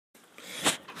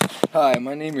Hi,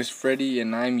 my name is Freddie,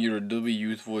 and I'm your Adobe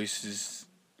Youth Voices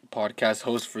podcast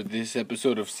host for this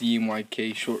episode of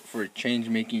CMYK, short for Change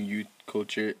Making Youth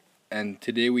Culture. And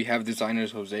today we have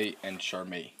designers Jose and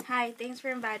Charmaine. Hi, thanks for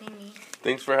inviting me.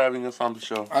 Thanks for having us on the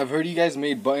show. I've heard you guys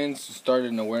made buttons to start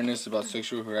an awareness about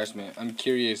sexual harassment. I'm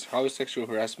curious, how is sexual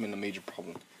harassment a major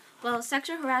problem? Well,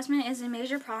 sexual harassment is a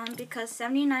major problem because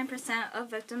 79%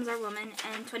 of victims are women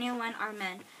and 21 are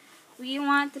men. We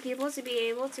want the people to be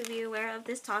able to be aware of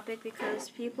this topic because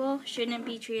people shouldn't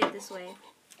be treated this way.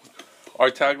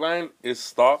 Our tagline is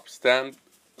Stop, Stand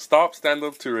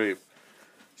Up to Rape.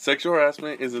 Sexual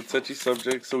harassment is a touchy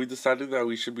subject, so we decided that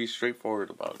we should be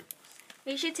straightforward about it.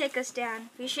 We should take a stand.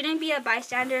 We shouldn't be a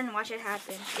bystander and watch it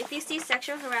happen. If you see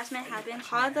sexual harassment happen,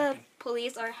 call the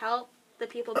police or help the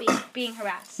people being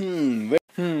harassed.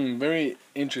 Very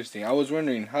interesting. I was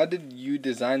wondering, how did you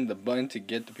design the button to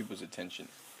get the people's attention?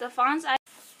 The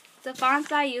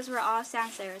fonts I used were all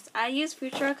sans serifs. I used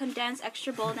Future Condensed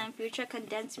Extra Bold and Future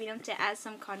Condensed Medium to add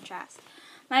some contrast.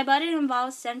 My button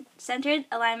involves centered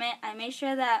alignment. I made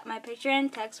sure that my picture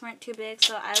and text weren't too big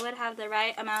so I would have the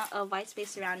right amount of white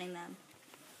space surrounding them.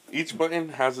 Each button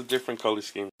has a different color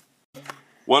scheme.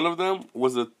 One of them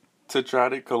was a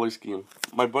tetradic color scheme.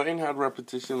 My button had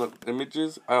repetition of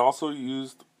images. I also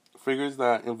used figures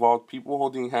that involved people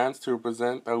holding hands to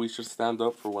represent that we should stand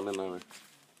up for one another.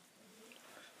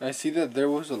 I see that there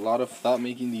was a lot of thought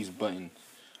making these buttons.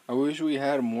 I wish we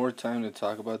had more time to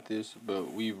talk about this,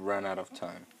 but we've run out of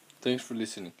time. Thanks for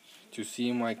listening to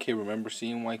CMYK. Remember,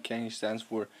 CMYK stands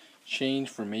for Change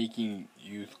for Making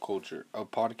Youth Culture, a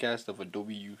podcast of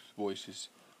Adobe Youth Voices.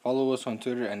 Follow us on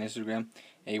Twitter and Instagram,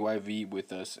 AYV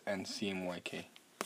with us and CMYK.